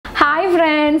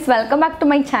friends, welcome back to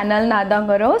my channel.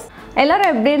 நாதாங்க rose. எல்லாரும்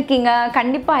எப்படி இருக்கீங்க?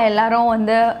 கண்டிப்பா எல்லாரும்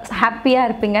வந்து ஹாப்பியா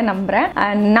இருப்பீங்க நம்புறேன்.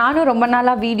 and நானும் ரொம்ப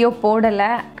நாளா வீடியோ போடல.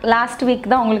 லாஸ்ட் வீக்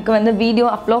தான் உங்களுக்கு வந்து வீடியோ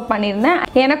அப்லோட் பண்ணிருந்தேன்.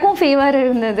 எனக்கும் ஃபீவர்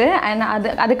இருந்தது and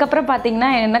அதுக்கு அப்புறம் பாத்தீங்கன்னா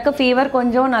எனக்கு ஃபீவர்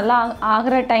கொஞ்சம் நல்லா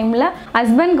ஆகுற டைம்ல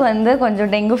ஹஸ்பண்ட்க்கு வந்து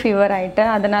கொஞ்சம் டெங்கு ஃபீவர் ஆயிட்டு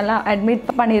அதனால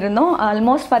அட்மிட் பண்ணிருந்தோம்.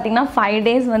 ஆல்மோஸ்ட் பாத்தீங்கன்னா 5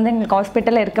 days வந்து எங்களுக்கு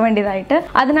ஹாஸ்பிடல்ல இருக்க வேண்டியதாயிட்டு.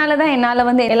 அதனால தான் என்னால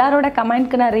வந்து எல்லாரோட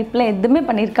கமெண்ட்க்கு நான் ரிப்ளை எதுவுமே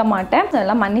பண்ணிருக்க மாட்டேன்.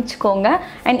 அதெல்லாம் மன்னிச்சுக்கோங்க.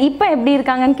 and இப்போ எப்படி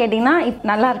இருக்காங்கன்னு கேட்டிங்கன்னா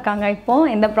நல்லா இருக்காங்க. இப்போ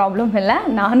எந்த ப்ராப்ளம் இல்லை.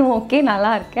 நானும் ஓகே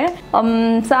நல்லா இருக்கேன்.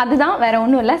 ஸோ அதுதான் வேற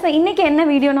ஒன்றும் இல்லை. ஸோ இன்னைக்கு என்ன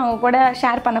வீடியோ நான் உங்க கூட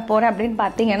ஷேர் பண்ண போறேன் அப்படின்னு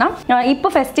பார்த்தீங்கன்னா இப்போ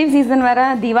ஃபெஸ்டிவ் சீசன் வேற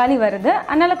தீபாவளி வருது.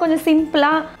 அதனால கொஞ்சம்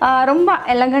சிம்பிளா ரொம்ப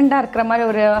எலகண்டா இருக்கிற மாதிரி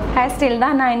ஒரு ஹேர் ஸ்டைல்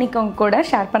தான் நான் இன்னைக்கு உங்க கூட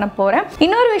ஷேர் பண்ண போறேன்.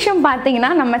 இன்னொரு விஷயம்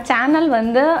பார்த்தீங்கன்னா நம்ம சேனல்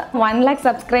வந்து 1 lakh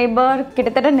சப்ஸ்கிரைபர்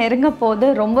கிட்டத்தட்ட நெருங்க போது.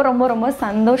 ரொம்ப ரொம்ப ரொம்ப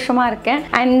சந்தோஷமா இருக்கேன்.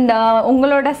 அண்ட்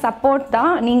உங்களோட சப்போர்ட்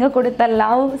தான், நீங்க கொடுத்த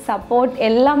லவ் சப்போர்ட்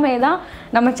எல்லாமே தான்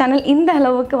நம்ம சேனல் இந்த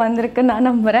அளவுக்கு வந்திருக்கு நான்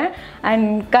நம்புறேன்.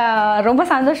 அண்ட் ரொம்ப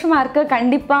சந்தோஷமா இருக்கு.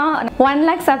 கண்டிப்பா 1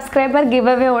 lakh சப்ஸ்கிரைபர் கிவ்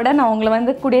அவேவோட நான் உங்களை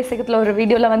வந்து கூடிய சீக்கிரத்தில் ஒரு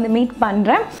வீடியோல வந்து மீட்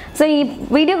பண்றேன். ஸோ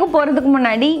வீடியோக்கு போறதுக்கு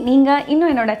முன்னாடி நீங்க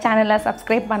இன்னும் என்னோட சேனலை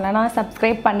சப்ஸ்கிரைப் பண்ணலன்னா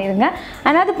சப்ஸ்கிரைப் பண்ணிருங்க.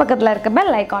 அதாவது பக்கத்தில் இருக்க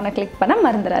பெல் ஐகானை கிளிக் பண்ண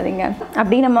மறந்துடாதீங்க.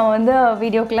 அப்படி நம்ம வந்து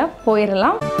வீடியோக்குள்ள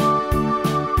போயிடலாம்.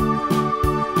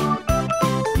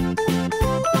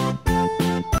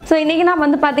 ஸோ இன்றைக்கி நான்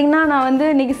வந்து பார்த்தீங்கன்னா நான் வந்து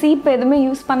இன்றைக்கி சீப் எதுவுமே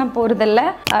யூஸ் பண்ண போகிறதில்ல.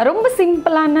 ரொம்ப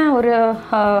சிம்பிளான ஒரு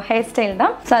ஹேர் ஸ்டைல்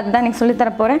தான். ஸோ அதுதான் எனக்கு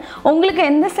சொல்லித்தர போகிறேன். உங்களுக்கு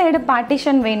எந்த சைடு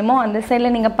பார்ட்டிஷன் வேணுமோ அந்த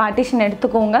சைடில் நீங்கள் பார்ட்டிஷன்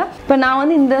எடுத்துக்கோங்க. இப்போ நான்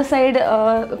வந்து இந்த சைடு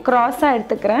க்ராஸாக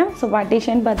எடுத்துக்கிறேன். ஸோ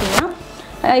பார்ட்டிஷன் பார்த்தீங்கன்னா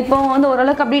இப்போ வந்து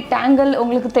ஓரளவுக்கு அப்படி டேங்கிள்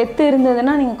உங்களுக்கு தெத்து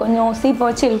இருந்ததுன்னா நீங்கள் கொஞ்சம் சீப்பை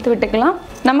வச்சு இழுத்து விட்டுக்கலாம்.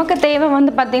 நமக்கு தேவை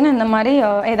வந்து பார்த்திங்கன்னா இந்த மாதிரி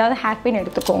ஏதாவது ஹேர்பின்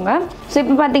எடுத்துக்கோங்க. ஸோ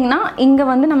இப்போ பார்த்திங்கன்னா இங்கே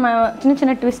வந்து நம்ம சின்ன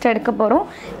சின்ன ட்விஸ்ட் எடுக்க போகிறோம்.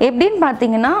 எப்படின்னு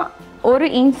பார்த்தீங்கன்னா 1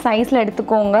 inch சைஸில்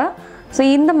எடுத்துக்கோங்க. ஸோ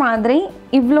இந்த மாதிரி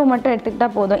இவ்வளோ மட்டும்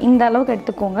எடுத்துக்கிட்டால் போதும். இந்த அளவுக்கு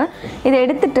எடுத்துக்கோங்க. இதை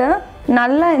எடுத்துகிட்டு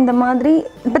நல்லா இந்த மாதிரி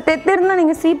இப்போ தெத்து இருந்தால்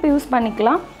நீங்கள் சீப்பு யூஸ்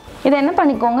பண்ணிக்கலாம். இதை என்ன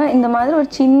பண்ணிக்கோங்க, இந்த மாதிரி ஒரு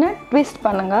சின்ன ட்விஸ்ட்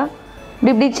பண்ணுங்கள்.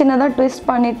 இப்படி சின்னதாக ட்விஸ்ட்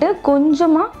பண்ணிவிட்டு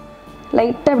கொஞ்சமாக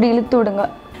லைட்டாக இப்படி இழுத்து விடுங்க.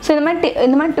 ஸோ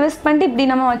இந்த மாதிரி ட்விஸ்ட் பண்ணிட்டு இப்படி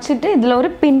நம்ம வச்சுட்டு இதில் ஒரு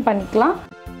பின் பண்ணிக்கலாம்.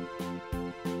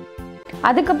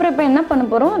 அதுக்கப்புறம் இப்போ என்ன பண்ண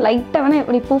போகிறோம், லைட்டாக வேணால்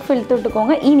இப்படி பூஃப் இழுத்து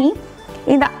விட்டுக்கோங்க. இனி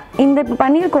இந்த இப்போ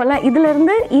பண்ணியிருக்கோம்ல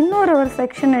இதிலேருந்து இன்னொரு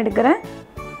செக்ஷன் எடுக்கிறேன்.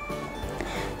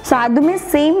 ஸோ அதுவுமே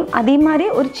சேம் அதே மாதிரி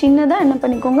ஒரு சின்னதாக என்ன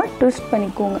பண்ணிக்கோங்க, ட்விஸ்ட்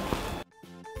பண்ணிக்கோங்க.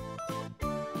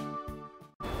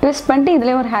 ட்விஸ்ட் பண்ணிட்டு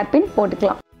இதில் ஒரு ஹேர் பின்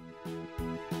போட்டுக்கலாம்.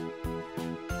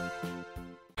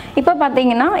 இப்போ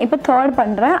பார்த்தீங்கன்னா இப்போ தேர்ட்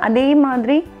பண்ணுறேன். அதே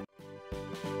மாதிரி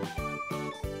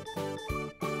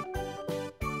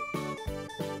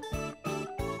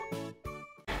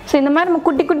ஸோ இந்த மாதிரி நம்ம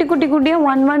குட்டியாக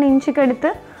 1 inch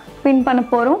எடுத்து பின் பண்ண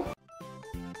போகிறோம்.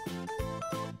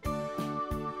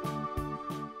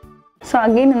 ஸோ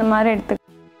அகெயின் இந்த மாதிரி எடுத்து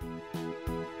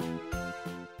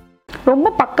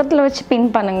ரொம்ப பக்கத்தில் வச்சு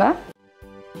பின் பண்ணுங்க.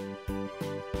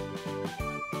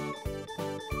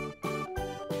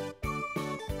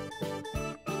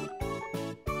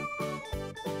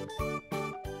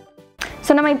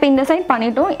 ஸோ நம்ம இப்போ இந்த சைட்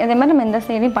பண்ணிட்டோம். இதே மாதிரி நம்ம இந்த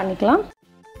சைடையும் பண்ணிக்கலாம்.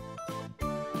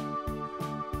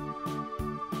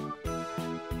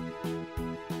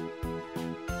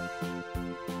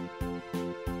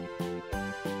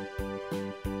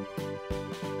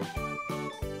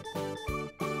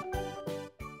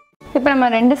 இப்போ நம்ம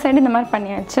 2 சைடு இந்த மாதிரி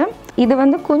பண்ணியாச்சு. இது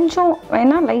வந்து கொஞ்சம்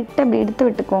வேணால் லைட்டாக இப்படி எடுத்து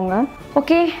விட்டுக்கோங்க.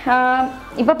 ஓகே,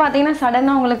 இப்போ பார்த்தீங்கன்னா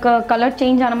சடனாக உங்களுக்கு கலர்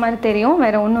சேஞ்ச் ஆன மாதிரி தெரியும்.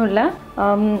 வேறு ஒன்றும் இல்லை,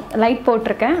 லைட்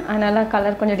போட்டிருக்கேன் அதனால்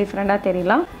கலர் கொஞ்சம் டிஃப்ரெண்ட்டாக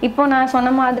தெரியலாம். இப்போ நான்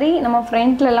சொன்ன மாதிரி நம்ம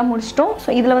ஃப்ரண்ட்ல எல்லாம் முடிச்சிட்டோம். ஸோ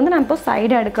இதில் வந்து நான் இப்போ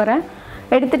சைடு எடுக்கிறேன்.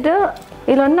 எடுத்துகிட்டு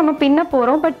இதில் வந்து நம்ம பின்ன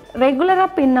போகிறோம். பட்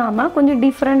ரெகுலராக பின்னாமல் கொஞ்சம்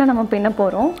டிஃப்ரெண்ட்டாக நம்ம பின்ன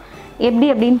போகிறோம். எப்படி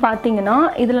அப்படின்னு பார்த்தீங்கன்னா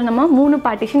இதில் நம்ம 3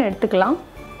 பார்ட்டிஷன் எடுத்துக்கலாம்.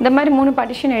 இந்த மாதிரி 3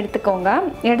 பார்ட்டிஷன் எடுத்துக்கோங்க.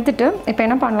 எடுத்துகிட்டு இப்போ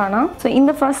என்ன பண்ணலான்னா ஸோ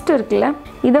இந்த ஃபஸ்ட்டு இருக்குல்ல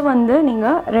இதை வந்து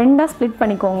நீங்கள் 2ஆக ஸ்ப்ளிட்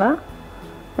பண்ணிக்கோங்க.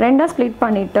 2ஆக ஸ்ப்ளிட்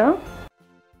பண்ணிவிட்டு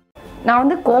நான்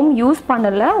வந்து கோம் யூஸ்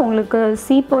பண்ணலை. உங்களுக்கு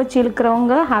சீப்பு வச்சு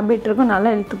இழுக்கிறவங்க ஹேபிட் இருக்கும்,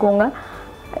 நல்லா இழுத்துக்கோங்க.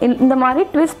 இந்த மாதிரி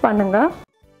ட்விஸ்ட் பண்ணுங்கள்.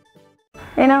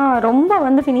 ஏன்னா ரொம்ப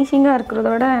வந்து ஃபினிஷிங்காக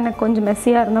இருக்கிறதோட எனக்கு கொஞ்சம்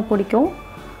மெஸ்ஸியாக இருந்தால் பிடிக்கும்.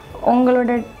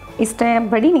 உங்களோட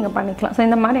இஷ்டப்படி நீங்கள் பண்ணிக்கலாம். ஸோ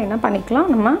இந்த மாதிரி என்ன பண்ணிக்கலாம்,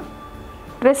 நம்ம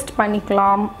ட்விஸ்ட்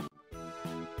பண்ணிக்கலாம்.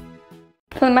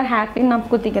 ஸோ இந்த மாதிரி ஹேர் பின் நான்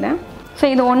குத்திக்கிறேன். ஸோ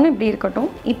இது ஒன்று இப்படி இருக்கட்டும்.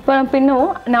 இப்போ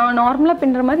பின்னுவோம். நான் நார்மலாக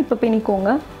பின்னுற மாதிரி இப்போ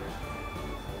பின்னிக்கோங்க.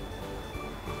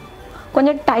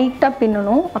 கொஞ்சம் டைட்டாக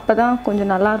பின்னணும், அப்போ தான்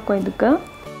கொஞ்சம் நல்லாயிருக்கும் இதுக்கு.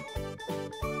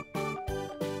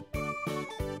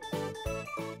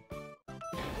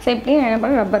 ஸோ இப்படி நான் என்ன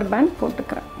பண்ண ரப்பர் பேண்ட்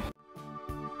போட்டுக்கிறேன்.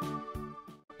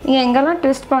 நீங்கள் எங்கெல்லாம்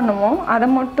ட்விஸ்ட் பண்ணுமோ அதை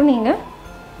மட்டும் நீங்கள்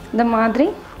இந்த மாதிரி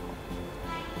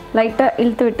லைட்டாக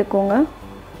இழுத்து விட்டுக்கோங்க.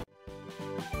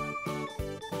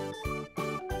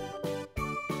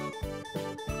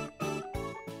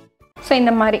 ஸோ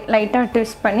இந்த மாதிரி லைட்டாக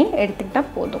ட்விஸ்ட் பண்ணி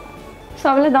எடுத்துக்கிட்டால் போதும். ஸோ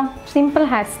அவ்வளோதான், சிம்பிள்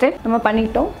ஹேர் ஸ்டைல் நம்ம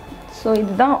பண்ணிட்டோம். ஸோ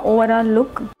இதுதான் ஓவரால்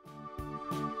லுக்.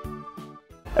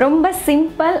 ரொம்ப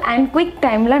சிம்பிள் அண்ட் குவிக்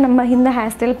டைமில் நம்ம இந்த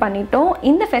ஹேர் ஸ்டைல் பண்ணிட்டோம்.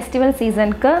 இந்த ஃபெஸ்டிவல்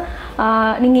சீசனுக்கு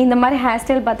நீங்கள் இந்த மாதிரி ஹேர்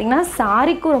ஸ்டைல் பார்த்தீங்கன்னா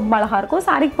சாரிக்கும் ரொம்ப அழகாக இருக்கும்.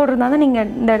 சாரிக்கு போடுறதா தான் நீங்கள்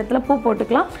இந்த இடத்துல பூ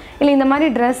போட்டுக்கலாம், இல்லை இந்த மாதிரி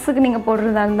ட்ரெஸ்ஸுக்கு நீங்கள்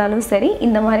போடுறதா இருந்தாலும் சரி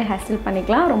இந்த மாதிரி ஹேர் ஸ்டைல்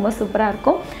பண்ணிக்கலாம். ரொம்ப சூப்பராக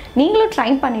இருக்கும். நீங்களும் ட்ரை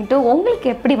பண்ணிவிட்டு உங்களுக்கு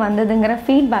எப்படி வந்ததுங்கிற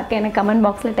ஃபீட்பேக்கை எனக்கு கமெண்ட்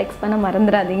பாக்ஸில் டெக்ஸ்ட் பண்ண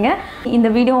மறந்துடாதீங்க. இந்த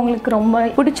வீடியோ உங்களுக்கு ரொம்ப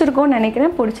பிடிச்சிருக்கும்னு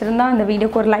நினைக்கிறேன். பிடிச்சிருந்தா அந்த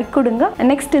வீடியோக்கு ஒரு லைக் கொடுங்க.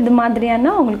 நெக்ஸ்ட் இது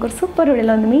மாதிரியான உங்களுக்கு ஒரு சூப்பர்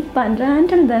வீடியோவில் வந்து மீட் பண்ணுறேன்.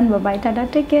 Until then, bye bye, tata,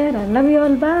 take care, I love you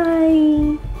all,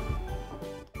 bye.